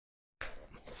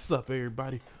What's up,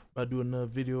 everybody? About to do another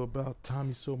video about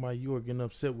Tommy Sotomayor getting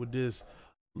upset with this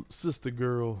sister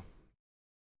girl,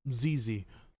 ZZ.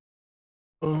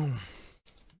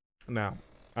 Now,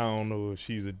 I don't know if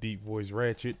she's a deep voice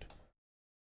Ratchet.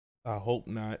 I hope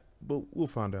not, but we'll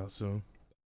find out soon.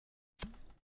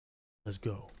 Let's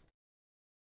go.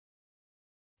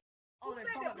 Oh, they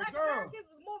talking about the girl. Americans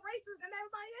is more racist than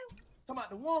everybody else. Talking about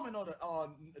the woman or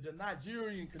the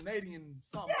Nigerian Canadian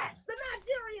something. Yes, the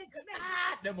Nigerian Canadian.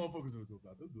 Ah, that motherfuckers do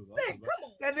about. Come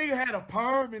on. That nigga had a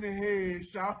perm in his head,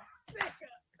 Shaw.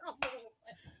 Come on.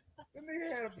 That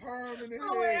nigga had a perm in his head.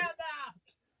 Oh, yeah,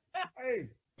 nah. Hey,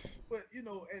 but you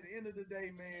know, at the end of the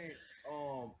day, man,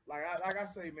 like I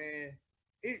say, man,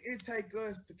 it take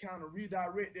us to kind of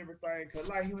redirect everything. Cause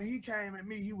like when he came at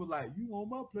me, he was like, "You on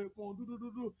my platform?"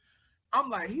 I'm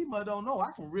like, he must don't know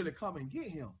I can really come and get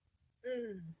him.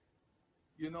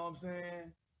 You know what I'm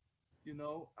saying? You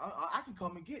know, I can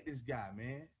come and get this guy,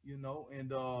 man. You know, and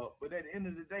but at the end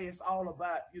of the day, it's all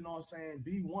about, you know what I'm saying,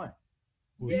 be one.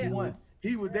 Yeah. Be one.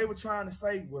 They were trying to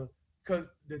say, well, because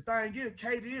the thing is,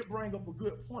 Kay did bring up a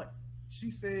good point.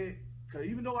 She said, because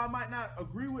even though I might not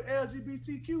agree with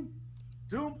LGBTQ,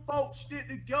 them folks stick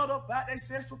together about their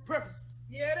sexual preferences.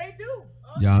 Yeah, they do.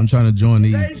 Yeah, I'm trying to join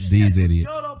these idiots.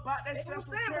 About their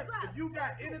sexual preferences. If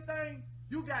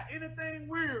you got anything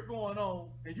weird going on,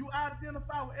 and you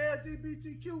identify with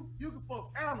LGBTQ, you can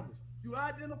fuck animals. You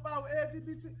identify with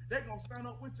LGBT, they gonna stand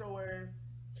up with your ass.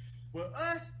 But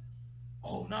us,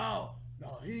 oh no,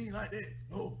 he ain't like that.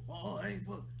 No, I ain't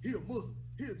fuck. He a Muslim.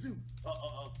 He a Jew.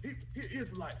 He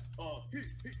Israelite. You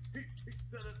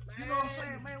know what I'm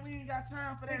saying, man? We ain't got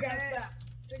time for that, man.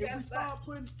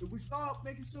 If we start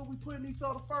making sure we putting each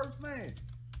other first, man,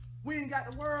 we ain't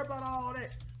got to worry about all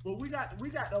that. But we got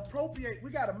to appropriate. We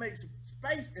got to make some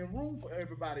space and room for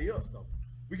everybody else, though.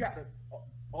 We got to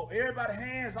everybody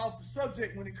hands off the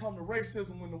subject when it comes to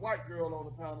racism. When the white girl on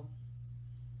the panel,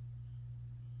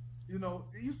 you know,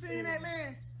 you seen that,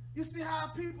 man? You see how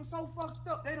people so fucked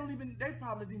up? They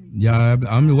probably didn't even. Yeah,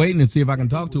 I'm waiting to see if I can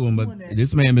talk to him, but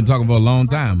this man been talking for a long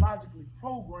time. Logically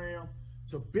programmed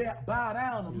to bow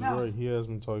down to mouse. Right, he has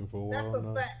been talking for a while. That's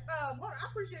a fact. I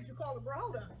appreciate you calling, bro.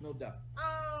 Hold on. No doubt.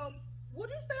 Would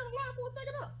you stay on the line for a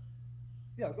second up?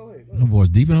 Yeah, go ahead. My voice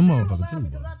deep in the motherfucker too.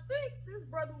 Because I think this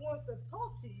brother wants to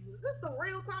talk to you. Is this the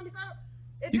real Tommy Sotomayor?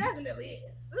 It definitely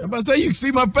is. I'm about to say, you can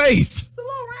see my face. It's a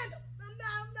little random. I'm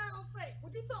not gonna fake.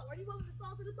 Would you talk? Are you willing to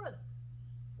talk to the brother?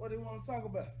 What do you want to talk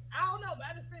about? I don't know,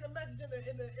 but I just seen a message in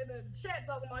the chat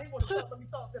talking about he want to let me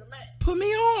talk to the man. Put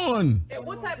me on. And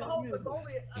what type of host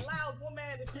only allows one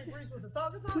man in street resources to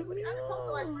talk? It's only I can talk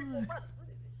to like 3-4 brothers.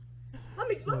 Let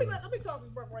me talk to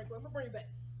this brother right quick. I'm gonna bring you back.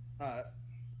 All right.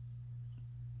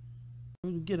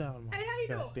 Get out of my. Hey, how you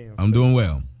doing? I'm doing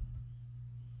well.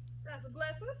 That's a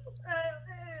blessing.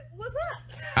 What's up?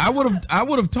 I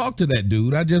would have talked to that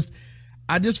dude. I just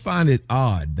find it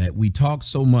odd that we talk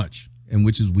so much, and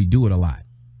which is we do it a lot.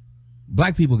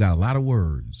 Black people got a lot of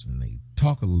words, and they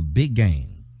talk a big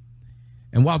game.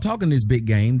 And while talking this big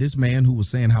game, this man who was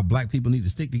saying how black people need to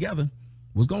stick together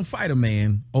was going to fight a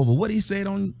man over what he said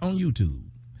on YouTube.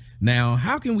 Now,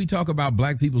 how can we talk about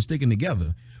black people sticking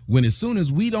together when as soon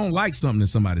as we don't like something that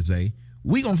somebody say,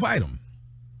 we going to fight them?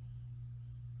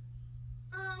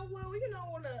 Well, you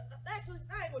know, actually,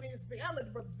 I ain't going to need to speak. I'll let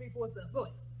the brother speak for himself. Go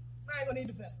ahead. I ain't going to need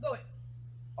to defend. Go ahead.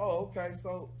 Oh, okay.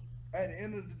 So, at the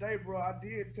end of the day, bro, I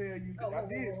did tell you.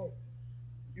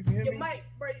 You can hear me? Your mic,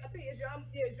 bro, I think is your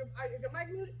mic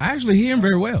muted? I actually hear him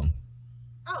very well.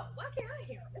 Oh, why can't I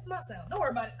hear him? It's my sound. Don't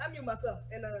worry about it. I mute myself,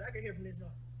 and I can hear from this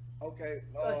one. Okay.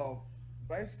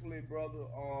 Basically, brother.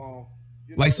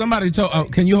 Like somebody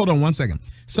told. Can you hold on 1 second?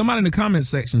 Somebody in the comment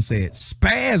section said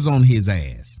spaz on his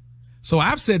ass. So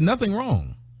I've said nothing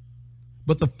wrong,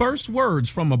 but the first words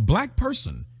from a black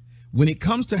person when it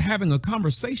comes to having a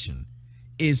conversation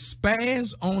is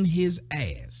spaz on his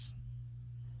ass.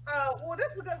 Well,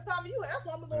 that's because Tommy, that's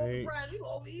why I'm a little surprised you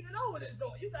even know what it's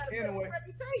doing. You got a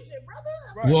reputation, brother.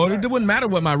 Right, well, it wouldn't matter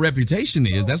what my reputation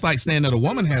is. That's like saying that a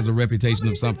woman has a reputation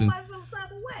of something.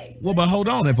 Well, but hold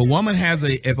on. If a woman has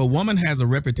a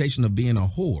reputation of being a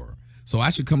whore, so I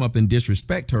should come up and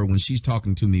disrespect her when she's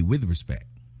talking to me with respect.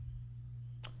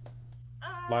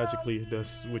 Logically,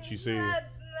 that's what you said.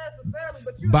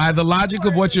 By the logic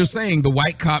of what you're saying, the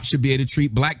white cops should be able to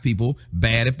treat black people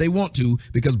bad if they want to,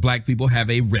 because black people have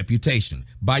a reputation.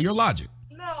 By your logic.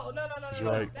 No. That's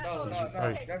right.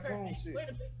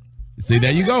 See,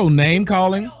 there you go. Name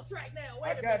calling.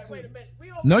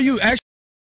 No, you actually.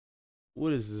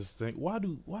 What is this thing? Why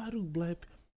do black?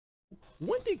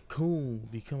 When did coon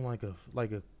become like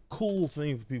a cool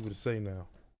thing for people to say now?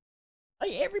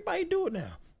 Like everybody do it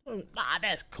now. Nah,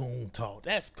 that's coon talk.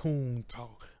 That's coon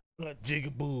talk.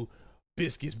 Jigaboo,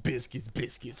 biscuits, biscuits,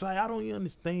 biscuits. Like, I don't even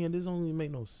understand. This don't even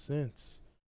make no sense.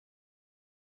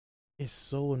 It's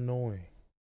so annoying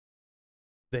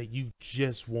that you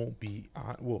just won't be.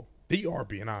 Well, they are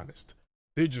being honest.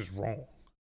 They're just wrong.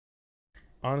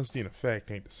 Honesty and a fact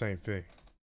ain't the same thing.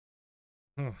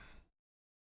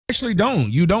 Actually,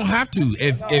 don't. You don't have to.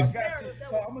 If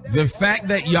the fact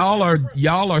that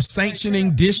y'all are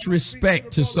sanctioning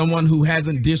disrespect to someone who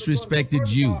hasn't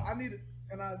disrespected you.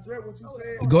 Can I address what you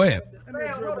said? Go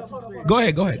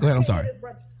ahead. Go ahead. I'm sorry.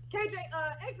 KJ,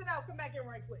 exit out. Come back in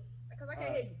right quick, because I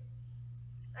can't hear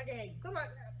you. Come on,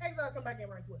 exit out. Come back in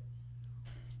right quick.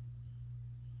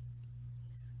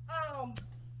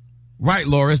 Right,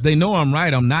 Loris. They know I'm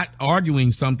right. I'm not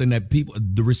arguing something that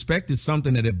the respect is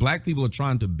something that if black people are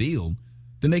trying to build,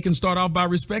 then they can start off by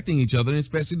respecting each other, and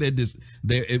especially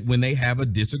when they have a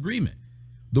disagreement.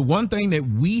 The one thing that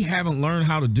we haven't learned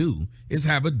how to do is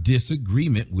have a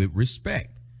disagreement with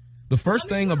respect. The first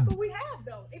thing. We have,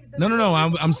 though. No.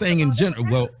 I'm saying in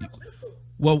general.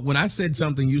 Well, when I said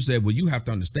something, you said, well, you have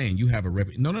to understand. You have a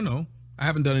No. I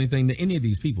haven't done anything to any of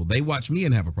these people. They watch me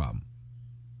and have a problem.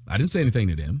 I didn't say anything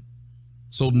to them.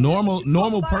 So normal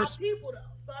person.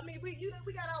 So I mean, we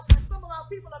got some of our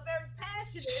people are very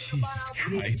passionate Jesus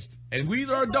about our Christ, and we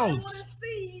are adults.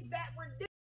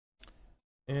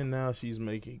 And now she's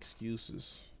making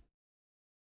excuses.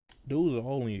 Those are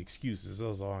only excuses.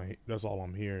 That's all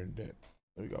I'm hearing. That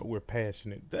we're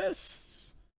passionate.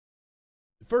 That's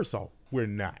first off, we're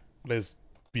not. Let's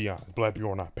be honest. Black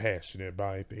people are not passionate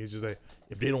about anything. It's just that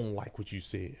if they don't like what you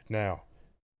said, now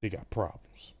they got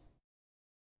problems.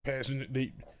 Passionate,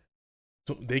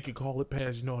 they could call it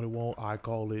passion or they won't. I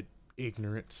call it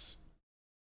ignorance.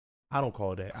 I don't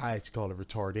call it that. I actually call it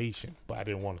retardation, but I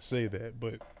didn't want to say that.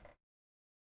 But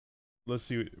let's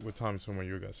see what Tommy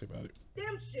Sotomayor got to say about it.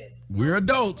 Damn shit. We're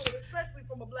adults. Especially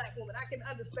from a black woman. I can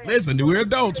understand. Listen, we're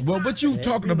adults. Well, but you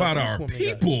talking about our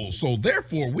people, so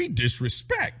therefore we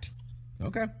disrespect.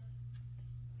 Okay.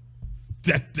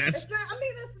 That's. It's not, I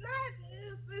mean, it's not.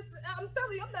 I'm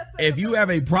telling you, I'm not saying. If you have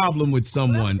a problem with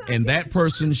someone and that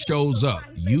person shows up,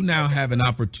 you now have an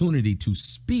opportunity to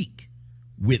speak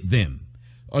with them.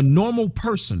 A normal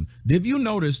person. Have you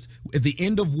noticed at the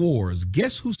end of wars,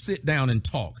 guess who sit down and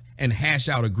talk and hash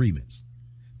out agreements?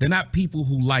 They're not people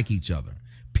who like each other.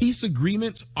 Peace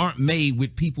agreements aren't made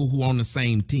with people who are on the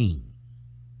same team.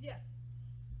 Yeah.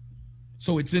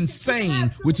 So it's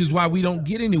insane, which is why we don't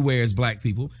get anywhere as black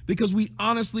people, because we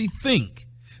honestly think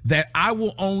that I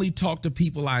will only talk to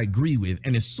people I agree with.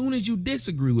 And as soon as you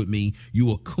disagree with me,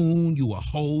 you a coon, you a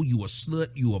hoe, you a slut,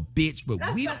 you a bitch. But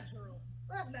That's we not don't. true.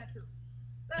 That's not true.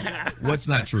 That's not true. What's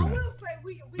not true? I will say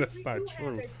we do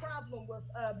true. have a problem with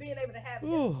being able to have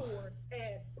discourse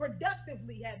and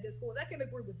productively have discourse. I can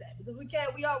agree with that because we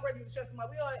all ready to share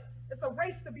somebody. It's a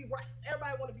race to be right.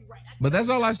 Everybody want to be right. But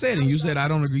that's all I said. And you said, I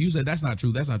don't agree. You said, that's not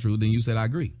true. That's not true. Then you said, I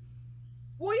agree.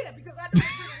 Well, yeah, because I don't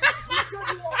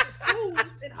agree with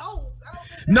and hoes.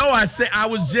 No, I said I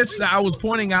was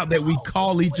pointing out that we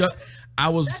call each other. I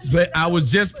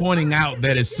was just pointing out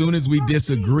that as soon as we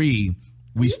disagree,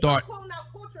 we start calling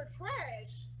out culture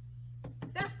trash.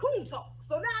 That's coon talk.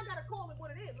 So now I gotta call it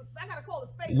what it is. I gotta call it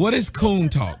space. What is coon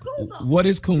talk? What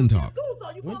is coon talk?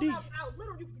 You call out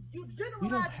literally. You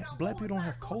generalize. Black people don't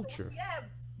have culture. We have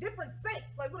different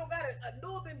sects. Like we don't got a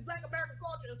northern Black American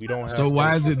culture. We don't have. So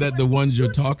why is it that the ones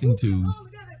you're talking to?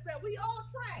 We all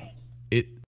trash.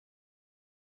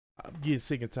 I'm getting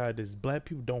sick and tired of this. Black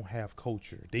people don't have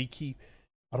culture.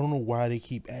 I don't know why they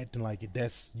keep acting like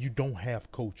it. You don't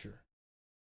have culture.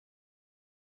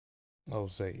 I'll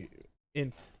say,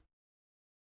 and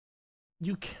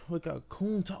you can't look at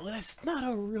coon talk. That's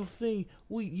not a real thing.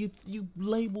 You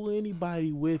label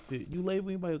anybody with it. You label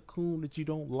anybody a coon that you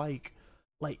don't like.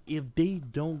 Like if they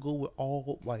don't go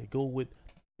with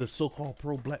the so-called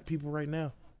pro-black people right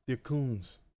now, they're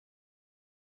coons.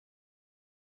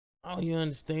 All you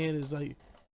understand is like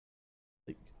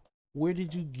where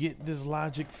did you get this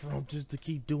logic from just to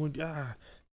keep doing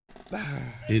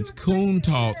It's coon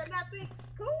talk.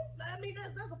 I mean,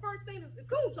 that's the first thing. It's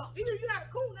coon talk. Even if you're not a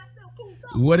coon, that's still coon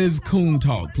talk. What is coon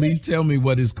talk? Please tell me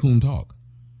what is coon talk.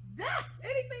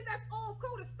 Anything that's off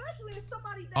code, especially if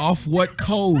somebody off what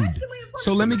code?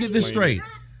 So let me get this straight.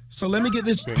 So let me get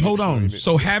this. Hold on.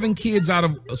 So having kids out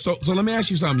of so let me ask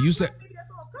you something. You said.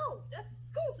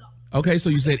 Okay, so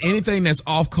you said anything that's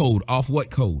off code. Off what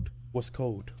code? What's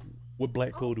code? What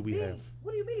black code do we have?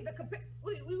 What do you mean?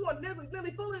 We want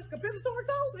nearly full compensatory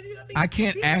code? I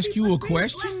can't ask you a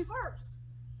question.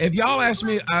 If y'all ask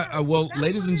me, well,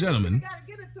 ladies and gentlemen, you gotta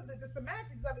get into the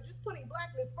semantics of it. Just putting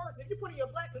blackness first. If you're putting your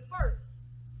blackness first,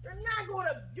 you're not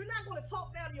gonna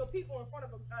talk down to your people in front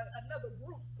of another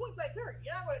group. Point blank period.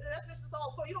 You're not gonna. That's just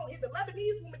all. You don't hear the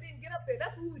Lebanese woman didn't get up there.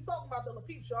 That's who we was talking about, the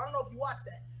LaPeep show. I don't know if you watched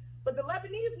that, but the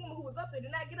Lebanese woman who was up there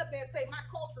did not get up there and say my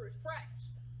culture is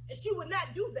trash. And she would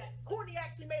not do that. Courtney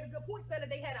actually made a good point, said that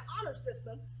they had an honor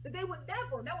system, that they would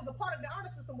never, that was a part of the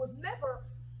honor system, was never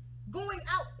going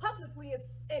out publicly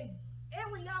and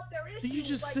airing out their issues. You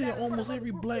just said almost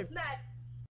every black.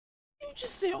 You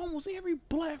just said almost every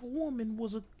black woman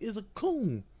is a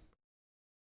coon.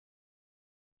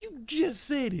 You just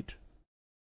said it.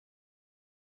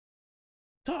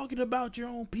 Talking about your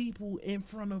own people in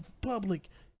front of public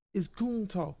is coon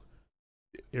talk.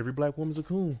 Every black woman's a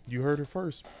coon. You heard it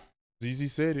first. ZZ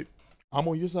said it. I'm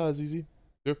on your side, ZZ.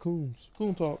 They're coons.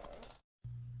 Coon talk.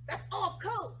 That's off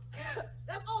code.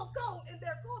 That's off code in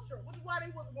their culture, which is why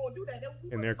they wasn't going to do that.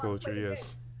 In their culture,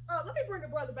 yes. Let me bring the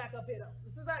brother back up here, though.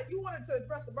 Since you wanted to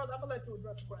address the brother, I'm going to let you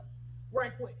address the brother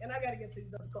right quick. And I got to get to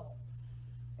these other calls.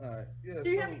 All right. Yeah. Can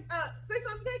you hear me? Say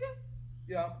something, KJ?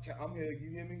 Yeah, I'm here. You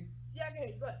hear me? Yeah, I can hear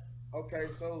you. Go ahead. Okay,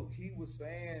 so he was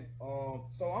saying,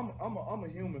 so I'm a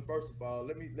human. First of all,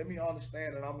 let me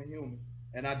understand that I'm a human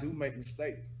and I do make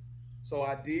mistakes. So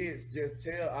I did just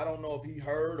tell. I don't know if he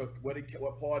heard or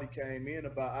what part he came in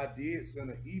about. I did send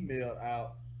an email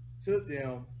out to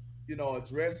them,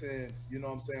 addressing, what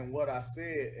I'm saying, what I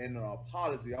said, and an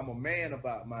apology. I'm a man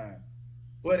about mine,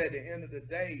 but at the end of the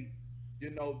day,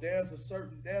 there's a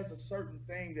certain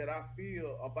thing that I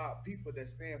feel about people that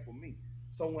stand for me.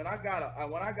 So when I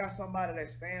got somebody that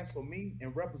stands for me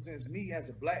and represents me as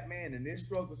a black man in this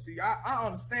struggle, see, I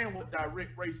understand what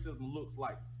direct racism looks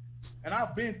like, and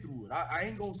I've been through it.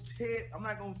 I'm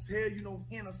not gonna tell you no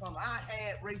hint or something. I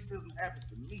had racism happen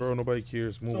to me. Bro, nobody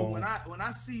cares. Move on. When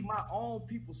I see my own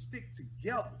people stick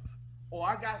together, or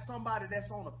I got somebody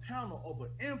that's on a panel of an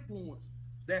influence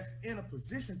that's in a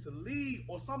position to lead,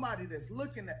 or somebody that's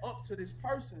looking up to this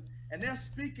person and they're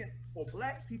speaking for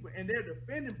black people and they're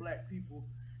defending black people,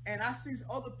 and I see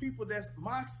other people that's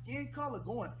my skin color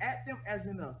going at them as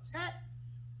an attack,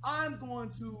 I'm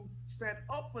going to stand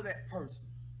up for that person.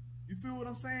 You feel what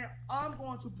I'm saying? I'm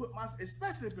going to put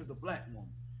especially if it's a black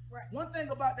woman. Right. One thing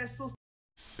about that sister.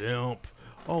 Simp.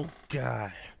 Oh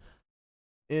God.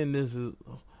 And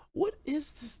what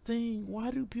is this thing?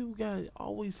 Why do people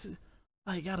always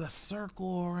got a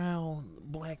circle around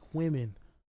black women?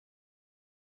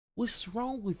 What's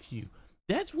wrong with you?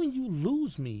 That's when you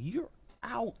lose me. You're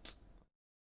out.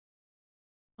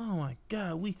 Oh my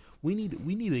God, we need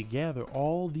to gather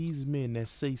all these men that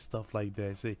say stuff like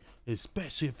that. Say,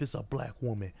 especially if it's a black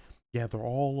woman, gather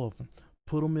all of them,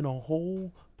 put them in a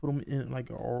hole, put them in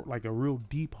like a real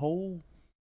deep hole,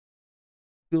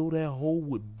 fill that hole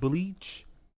with bleach,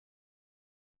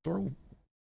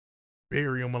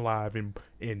 bury them alive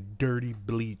in dirty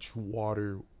bleach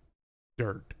water,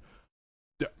 dirt.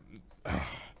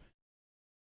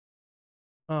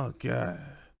 Oh God.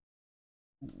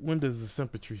 When does the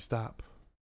sympathy stop?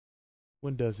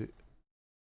 When does it?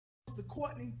 The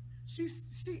Courtney, she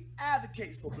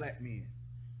advocates for black men.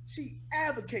 She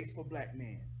advocates for black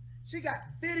men. She got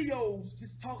videos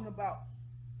just talking about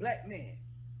black men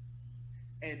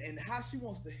and how she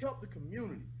wants to help the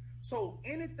community. So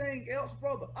anything else,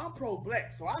 brother, I'm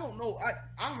pro-black. So I don't know.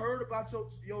 I heard about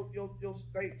your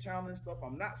state channel and stuff.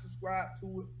 I'm not subscribed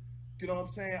to it. You know what I'm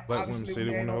saying? Black women say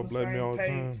they want to help black men all the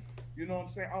time. You know what I'm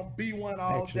saying? I'm B1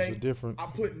 all Actions day. are different. I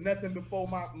put nothing before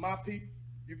my people.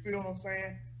 You feel what I'm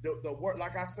saying? The work,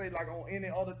 like I say, like on any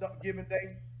other given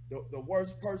day, the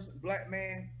worst person, black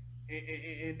man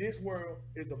in this world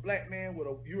is a black man with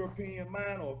a European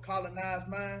mind or a colonized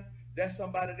mind. That's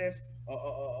somebody that's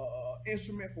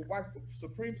instrument for white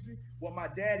supremacy. What my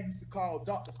daddy used to call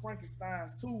Dr.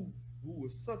 Frankenstein's tool, who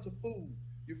was such a fool.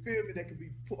 You feel me? That could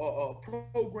be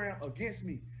programmed against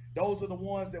me. Those are the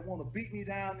ones that want to beat me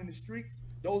down in the streets.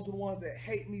 Those are the ones that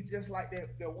hate me just like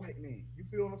that white man. You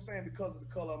feel what I'm saying? Because of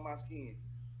the color of my skin.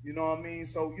 You know what I mean?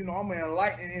 So, I'm an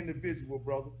enlightened individual,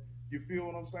 brother. You feel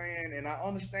what I'm saying? And I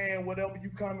understand whatever you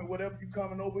coming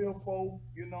over here for.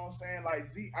 You know what I'm saying? Like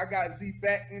I got Z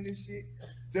back in this shit,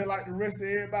 just like the rest of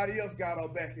everybody else got her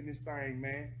back in this thing,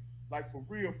 man. Like for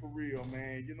real,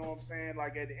 man. You know what I'm saying?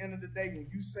 Like at the end of the day, when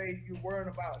you say you're worrying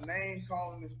about name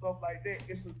calling and stuff like that,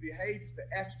 it's a behavior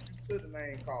to attribute to the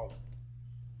name calling.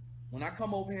 When I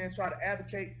come over here and try to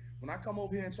advocate,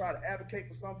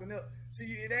 for something else, see,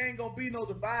 it ain't gonna be no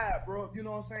divide, bro. You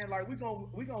know what I'm saying? Like we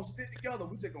gonna stick together.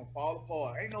 We just gonna fall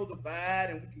apart. Ain't no divide,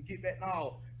 and we can get back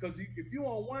now. Cause if you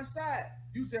on one side,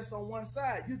 you just on one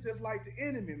side. You just like the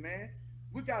enemy, man.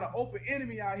 We got an open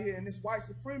enemy out here in this white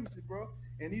supremacy, bro.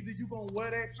 And either you gonna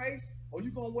wear that face or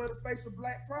you gonna wear the face of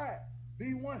black pride.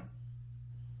 Be one.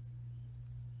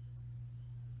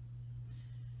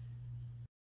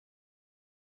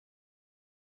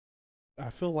 I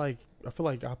feel like I'm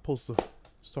supposed to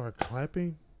start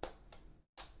clapping.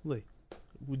 Like,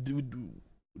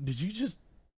 did you just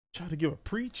try to give a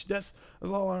preach? That's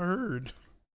all I heard.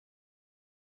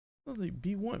 I was like,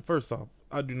 B1. First off,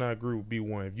 I do not agree with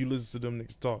B1. If you listen to them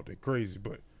niggas talk, they're crazy,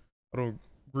 but I don't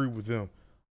agree with them.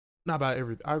 Not about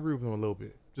everything. I agree with them a little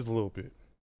bit, just a little bit.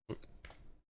 But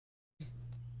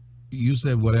you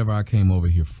said whatever I came over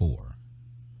here for,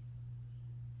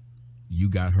 you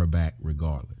got her back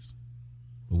regardless.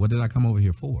 But what did I come over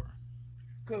here for?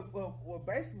 Well,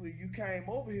 basically, you came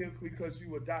over here because you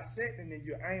were dissecting and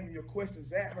you're aiming your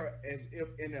questions at her as if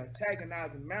in an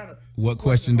antagonizing manner. What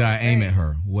question did I aim at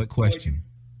her? What question?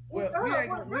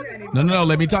 No.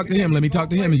 Let me talk to him.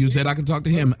 And you said I can talk to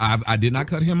him. I did not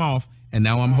cut him off, and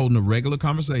now I'm holding a regular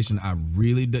conversation.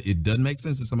 It doesn't make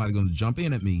sense that somebody's going to jump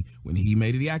in at me when he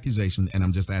made the accusation, and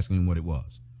I'm just asking him what it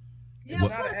was. Yeah, I'm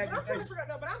trying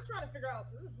to figure out.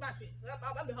 This is my shit.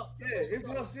 I'm the host. Yeah, it's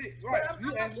her shit. Right.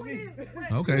 You asking me.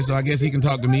 Okay, so I guess he can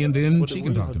talk to me, and then she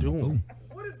can talk to me. Cool.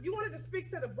 You wanted to speak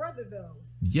to the brother though.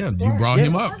 Yeah, you brought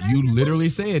him up. You literally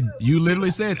said,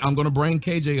 I'm going to bring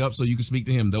KJ up so you can speak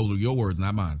to him. Those are your words,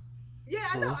 not mine. Yeah,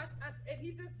 I know. And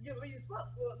he just, you spoke.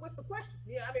 What's the question?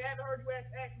 Yeah, I mean, I haven't heard you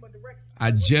ask him a direct.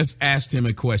 I just asked him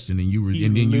a question, and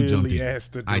then you jumped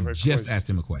in. I just asked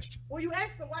him a question. Well, you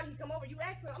asked him why he come over. You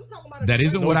asked him. I'm talking about. That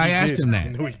isn't what I asked him.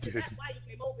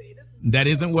 That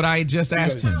isn't what I just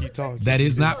asked him. That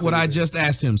is not what I just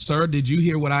asked him, sir. Did you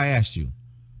hear what I asked you?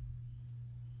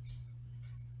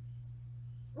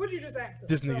 What'd you just ask him?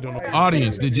 This nigga don't know.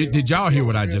 Audience, did y'all hear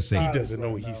what I just said? He doesn't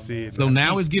know what he said. So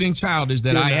now it's getting childish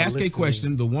that I ask a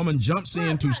question, the woman jumps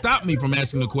in to stop me from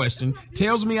asking the question,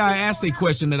 tells me I asked a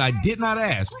question that I did not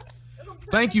ask.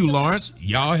 Thank you, Lawrence.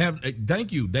 Y'all have,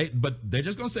 thank you. But they're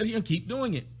just gonna sit here and keep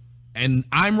doing it. And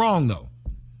I'm wrong though.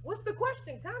 What's the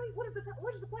question, Tommy? What is the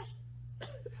question?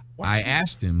 I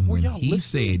asked him when he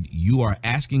said, you are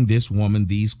asking this woman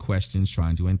these questions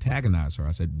trying to antagonize her.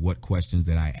 I said, what questions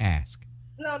did I ask?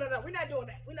 No. We're not doing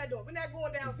that. We're not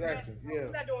going down. Exactly. We're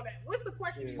not doing that. What's the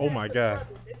question? Oh my God.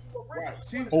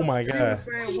 Right. Oh my God.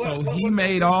 So he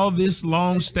made all this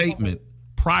long statement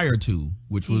prior to,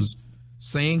 which was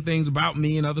saying things about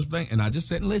me and other things. And I just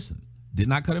sat and listened. Did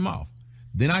not cut him off.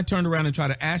 Then I turned around and tried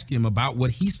to ask him about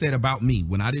what he said about me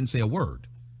when I didn't say a word.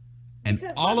 And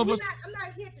because all of us. I'm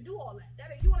not here to do all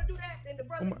that. You want to do that, then the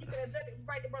brother, you can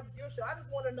invite the brothers to your show. I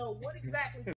just want to know what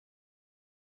exactly.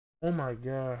 Oh my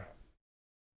God.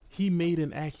 He made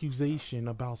an accusation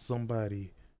about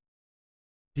somebody.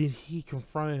 Then he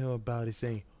confronted him about it,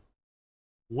 saying,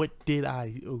 what did I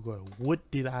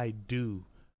do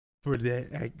for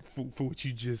that, for what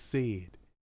you just said?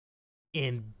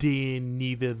 And then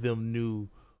neither of them knew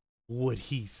what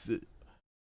he said.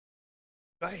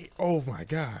 Like, oh my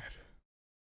God.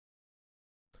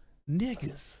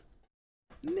 Niggas.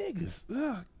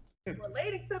 Ugh.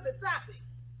 Relating to the topic,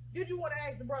 did you want to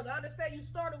ask the brother? I understand you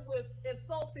started with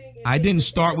insulting. I didn't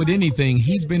start with anything.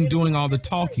 He's been doing all the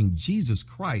talking. Jesus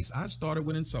Christ. I started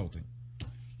with insulting.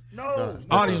 No.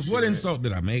 Audience, what insult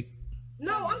did I make?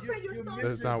 No, I'm saying you started.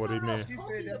 That's not what he meant.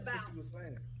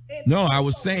 No, I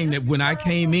was saying that when I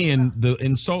came in, the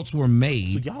insults were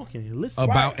made so y'all can listen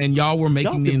about, and y'all were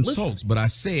making the insults. But I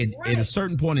said at a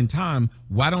certain point in time,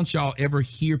 why don't y'all ever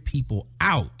hear people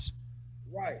out?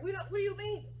 Right. What do you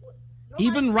mean?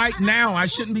 Even right now, I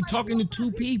shouldn't be talking to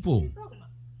two people.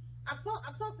 I've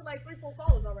talked to like 3-4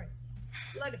 callers already.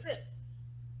 You're like the fifth.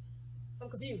 I'm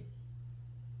confused.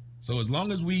 So as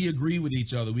long as we agree with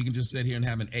each other, we can just sit here and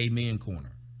have an amen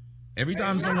corner. Every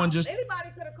time someone just anybody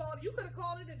could have called, you could have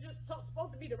called it and just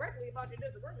spoke to me directly about your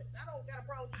disagreement. I don't got a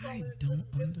problem with I don't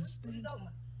understand.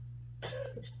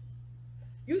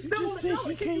 You still just said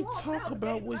he can't talk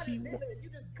about what he wants. You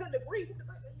just couldn't agree.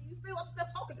 You still, I'm still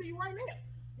talking to you right now.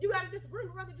 You got a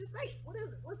disagreement, brother. Just say it. What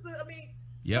is it? What's the? I mean.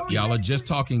 Yep, y'all are just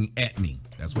talking at me.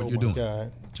 That's what you're doing.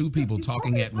 God. Two people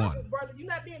talking at one. Brother, you're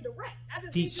not being direct. I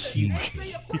just Jesus. He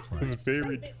was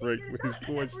very direct with his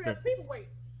question.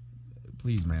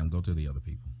 Please, ma'am, go to the other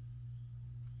people.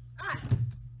 All right.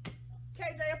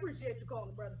 KJ, I appreciate you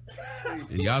calling, brother.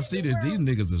 Y'all see this? These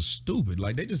niggas are stupid.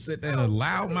 Like, they just sit there and a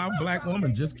loudmouth black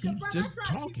woman just keeps just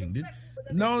talking.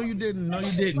 No, you didn't. No,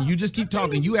 you didn't. You just keep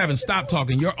talking. You haven't stopped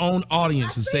talking. Your own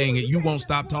audience is saying it. You won't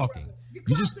stop talking.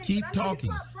 You just keep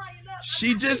talking.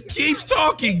 She just keeps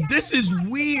talking. This is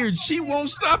weird. She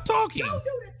won't stop talking.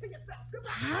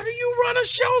 How do you run a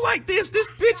show like this? This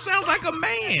bitch sounds like a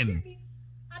man.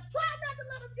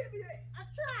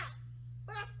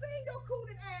 seen your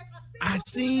cooning ass. I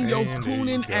seen your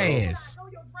cooning ass. I know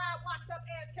your dried, washed up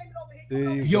ass came over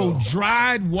here. Your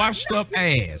dried, washed up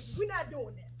ass. We're not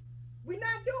doing this. We're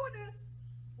not doing this.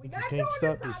 We're not can't doing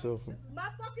stop this. yourself. This is my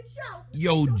fucking show.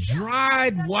 Your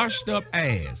dried, washed up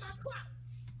ass.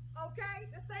 Okay,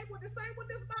 this ain't what this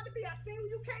about to be. I seen when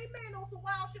you came in on some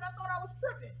wild shit. I thought I was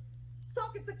tripping.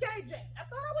 Talking to KJ. I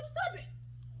thought I was tripping.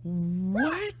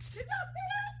 What? Did y'all see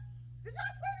that? Did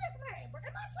y'all see this man?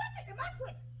 Am I tripping? Am I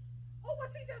tripping? Or was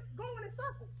he just going in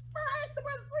circles? Bro, I asked the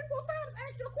brother 3-4 times,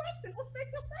 ask your question or state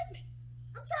your statement.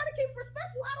 I'm trying to keep it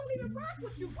respectful. I don't even rock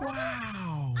with you, bro.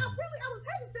 Wow. I was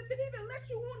hesitant to even let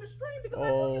you on the stream because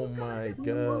I Oh knew you was my coming to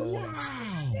God.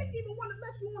 I didn't even want to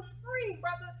let you on the stream,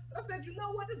 brother. But I said, you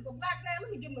know what? This is a black man.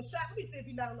 Let me give him a shot. Let me see if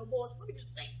he's not on no bullshit. Let me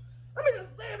just see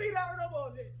if he's not on no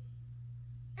bullshit.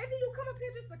 And then you come up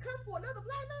here just to come for another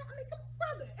black man? I mean, come on,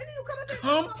 brother. And then you come up here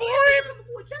Come for him? Come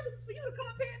for each other just for you to come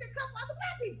up here and then come for other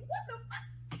black people. What the fuck?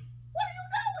 What are you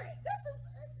doing? This is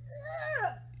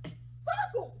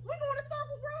circles. We're going in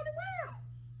circles round and round.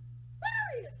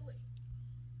 Seriously.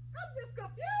 I'm just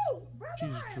confused, brother.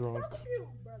 She's I am drunk. so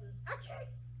confused, brother. I can't.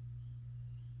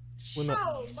 When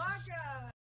Oh my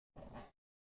God.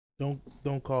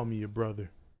 Don't call me your brother.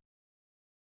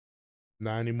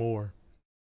 Not anymore.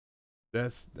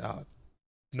 That's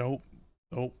nope.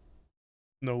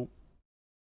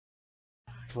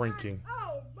 Drinking.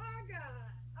 Oh my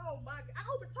God. Oh my God. I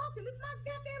overtalk him. It's my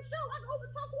goddamn show. I can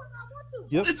overtalk whoever I want to.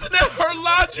 Yep. Listen to her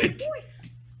logic.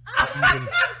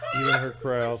 Even her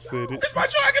crowd said it. It's my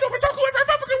show. I can overtalk whoever I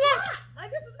fucking want.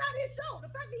 Like, this is not his show.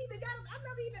 The fact that he even got him, I've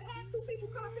never even had two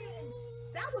people come in.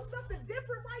 That was something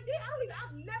different right there.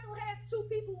 I've never had two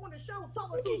people on the show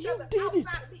talking to each other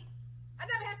outside of me. I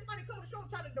never had somebody come on the show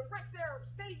and try to direct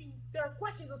their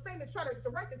questions or statements, try to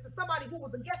direct it to somebody who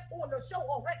was a guest on the show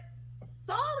already.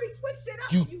 So I already switched it up.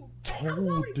 You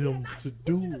told them to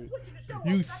do it.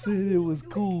 You said it was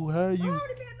cool. How are you? I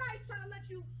already been nice trying to let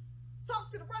you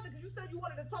talk to the brother because you said you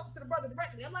wanted to talk to the brother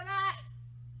directly. I'm like, all right,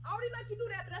 I already let you do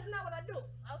that, but that's not what I do.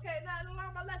 Okay, now I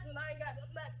learned my lesson. I'm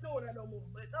not doing that no more.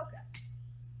 But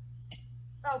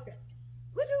okay.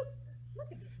 Would you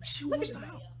look at this man? She Look wants at this to man.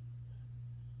 help.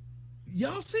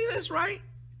 Y'all see this, right?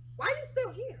 Why are you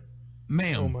still here?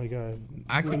 Ma'am. Oh my God.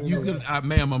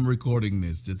 Ma'am, I'm recording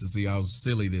this just to see how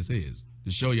silly this is.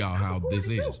 To show y'all how this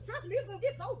is. Trust me, it's gonna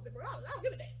get posted, bro. I don't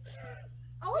give a damn.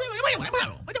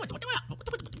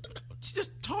 She's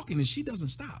just talking and she doesn't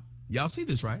stop. Y'all see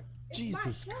this, right?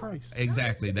 Jesus Christ.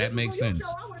 Exactly. That makes sense.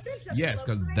 Yes,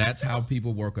 because that's how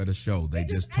people work at a show. They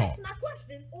just talk. Ask my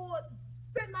question or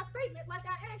send my statement like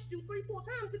I asked you 3-4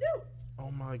 times to do. Oh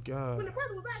my When God. the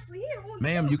brother was actually here on the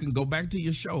Ma'am, show. you can go back to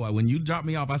your show. When you dropped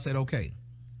me off, I said, okay.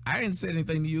 I didn't say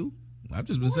anything to you. I've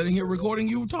just been sitting here recording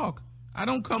you talk. I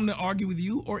don't come to argue with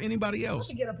you or anybody else.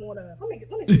 Let me get up on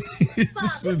let me see.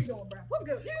 What you doing, bro? What's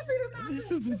good? You see this nonsense?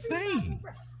 This is insane.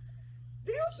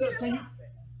 Do you see Sis, this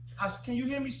nonsense? can you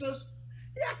hear me, sis?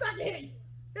 Yes, I can hear you.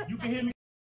 You can hear me?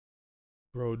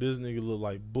 Bro, this nigga look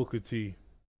like Booker T,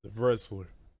 the wrestler.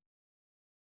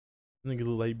 This nigga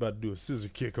look like he about to do a scissor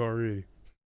kick already.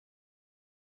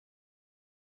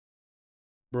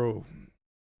 Bro,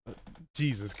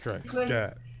 Jesus Christ,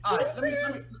 God. All right,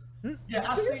 let me.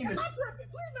 Yeah, I seen this.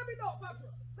 Please let me know if I'm tripping.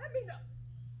 Let me know.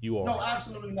 You are. No,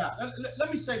 absolutely not.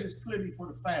 Let me say this clearly for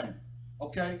the family,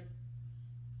 okay?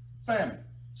 Family,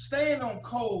 staying on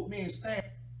code means staying.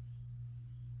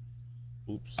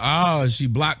 Oops. Ah, she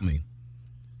blocked me.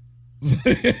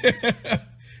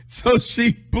 So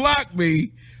she blocked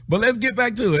me. But let's get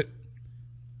back to it.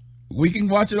 We can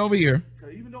watch it over here.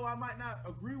 Even though I might not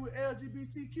agree with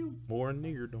LGBTQ, More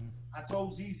niggerdom. I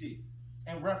told ZZ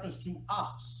in reference to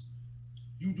ops.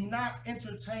 You do not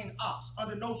entertain ops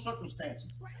under no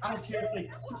circumstances. I don't care if they.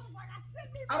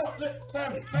 I don't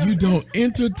family. You don't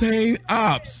entertain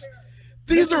ops.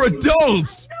 These are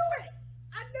adults.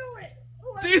 I knew it.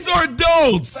 These are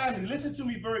adults. Family, listen to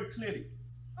me very clearly.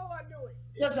 Oh, I knew it.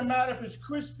 It doesn't matter if it's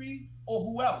Crispy or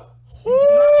whoever. Who?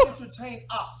 You do not entertain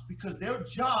ops because their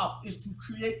job is to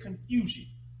create confusion.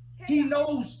 He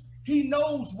knows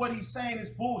what he's saying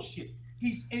is bullshit.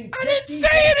 He's injecting. I didn't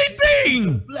say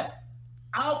anything. Deflect.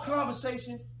 Our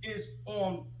conversation is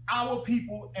on our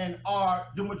people and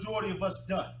the majority of us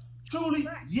done. Truly,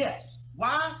 yes.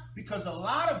 Why? Because a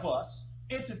lot of us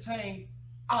entertain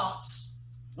ops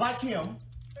like him.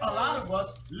 A lot of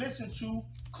us listen to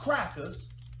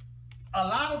crackers. A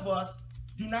lot of us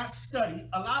do not study.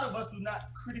 A lot of us do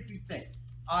not critically think.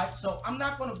 All right, so I'm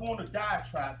not going to go on a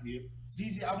diatribe here.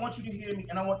 ZZ, I want you to hear me,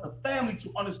 and I want the family to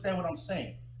understand what I'm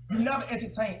saying.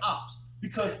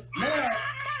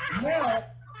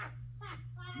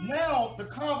 Now the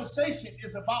conversation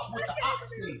is about what the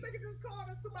ops did. This nigga just called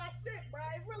into my shit, bro.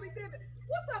 It really did it.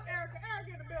 What's up, Erica?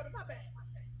 Erica in the building. My bad.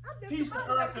 Peace to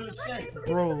Erica Lachey.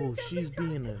 Bro, she's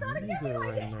being a nigga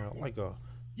right now. Like a.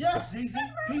 Yes, ZZ.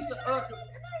 Peace to Erica.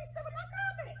 And now he's stealing my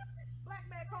comments. Black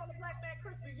man calling black man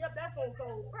crispy. Yep, that's on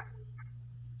code.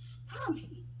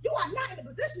 Tommy, you are not in a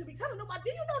position to be telling nobody. Do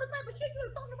you know the type of shit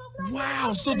you're talking about?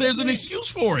 Wow, so there's an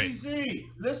excuse for it. ZZ,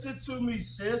 listen to me,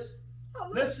 sis.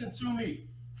 Listen to me.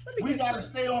 We gotta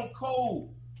stay on code.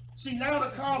 See, now the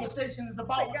conversation is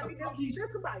about what the fuck he's.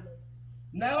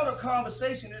 Now the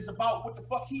conversation is about what the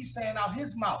fuck he's saying out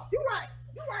his mouth. You're right.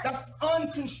 You're right. That's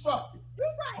unconstructive. You're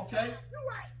right. Okay? You're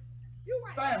right. You're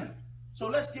right. Family. So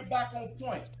let's get back on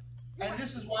point. And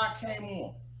this is why I came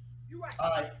on. You're right. All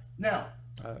right. Now,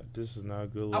 this is not a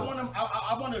good look.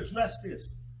 I want to address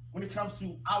this when it comes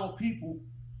to our people,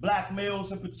 black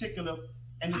males in particular,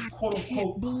 and this quote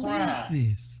unquote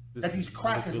crime that these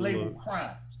crackers label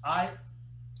crimes. All right?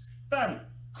 Family,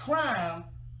 crime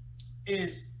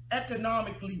is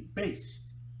economically based.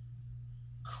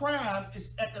 Crime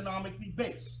is economically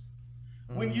based.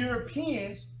 When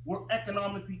Europeans were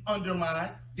economically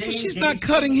undermined, so she's not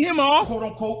cutting him off. Quote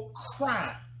unquote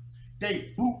crime.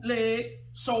 They bootleg,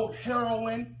 sold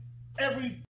heroin,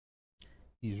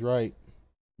 He's right.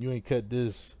 You ain't cut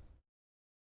this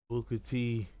Booker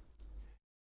T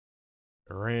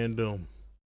random.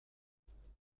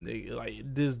 Nigga, like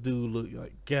this dude look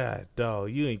like God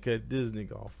dog. You ain't cut this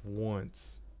nigga off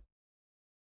once.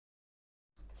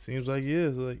 Seems like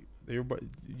like everybody.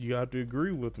 You got to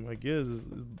agree with him. I guess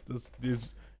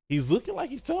he's looking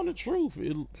like he's telling the truth.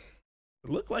 It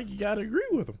look like you got to agree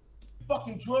with him.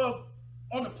 Fucking drug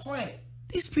on the planet.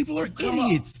 These people are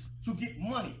idiots. To get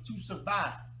money to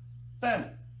survive,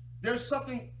 family. There's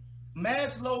something.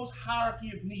 Maslow's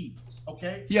hierarchy of needs,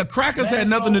 okay? Yeah, crackers had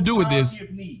nothing to do with this.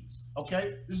 Hierarchy of needs,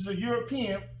 okay? This is a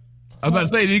European. I was about to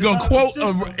say, he's going to quote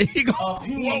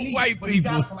white people. He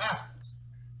got it from Africans.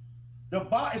 The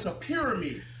bottom is a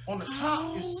pyramid. On the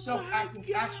top is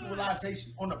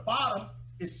self-actualization. On the bottom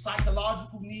is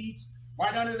psychological needs.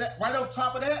 Right under that, right on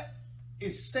top of that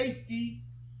is safety,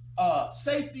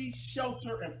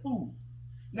 shelter, and food.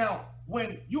 Now,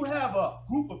 when you have a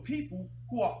group of people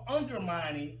who are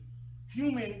undermining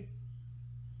human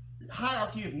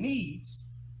hierarchy of needs,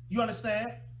 you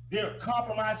understand? They're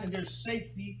compromising their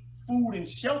safety, food, and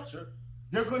shelter.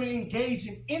 They're going to engage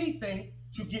in anything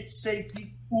to get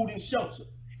safety, food, and shelter.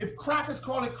 If crackers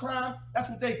call it crime, that's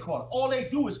what they call it. All they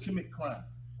do is commit crime.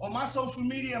 On my social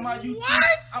media and my YouTube,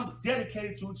 I'm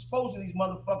dedicated to exposing these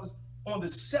motherfuckers on the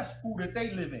cesspool that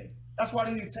they live in. That's why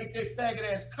they need to take their faggot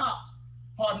ass cops,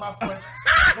 pardon my French,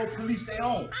 go police their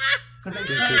own. Because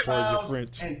they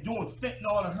pedophiles and doing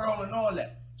fentanyl and heroin and all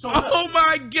that. So oh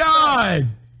my God!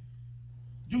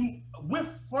 We're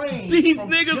framed. These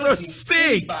niggas are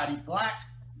sick. Anybody, black,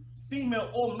 female,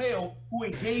 or male, who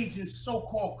engage in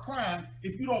so-called crime,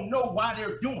 if you don't know why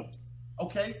they're doing it,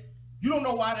 okay? You don't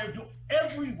know why they're doing it.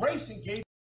 Every race engaged.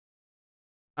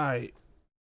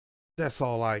 That's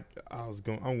all I'm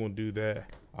gonna do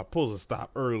that. I supposed to stop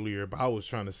earlier, but I was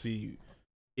trying to see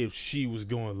if she was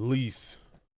going to at least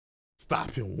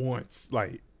stop him once.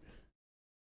 Like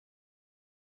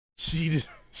she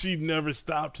never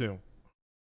stopped him.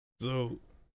 So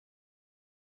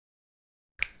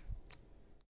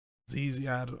it's easy.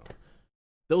 That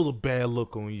was a bad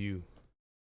look on you.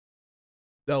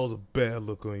 That was a bad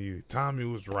look on you. Tommy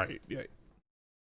was right. Yeah.